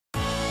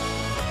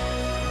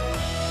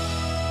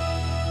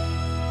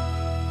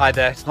Hi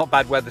there, it's not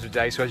bad weather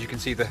today, so as you can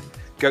see the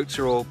goats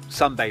are all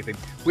sunbathing.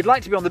 We'd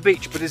like to be on the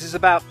beach, but this is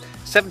about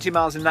 70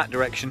 miles in that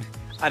direction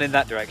and in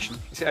that direction.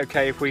 Is it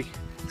okay if we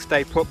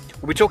stay put?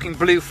 We'll be talking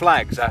blue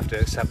flags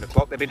after 7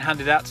 o'clock. They've been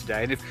handed out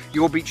today, and if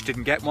your beach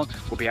didn't get one,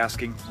 we'll be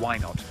asking why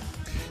not.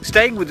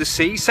 Staying with the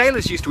sea,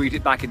 sailors used to eat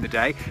it back in the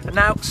day, and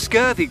now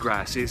scurvy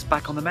grass is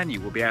back on the menu.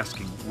 We'll be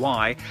asking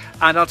why.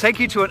 And I'll take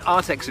you to an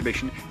art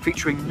exhibition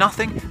featuring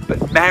nothing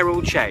but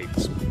mayoral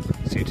chains.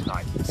 See you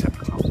tonight.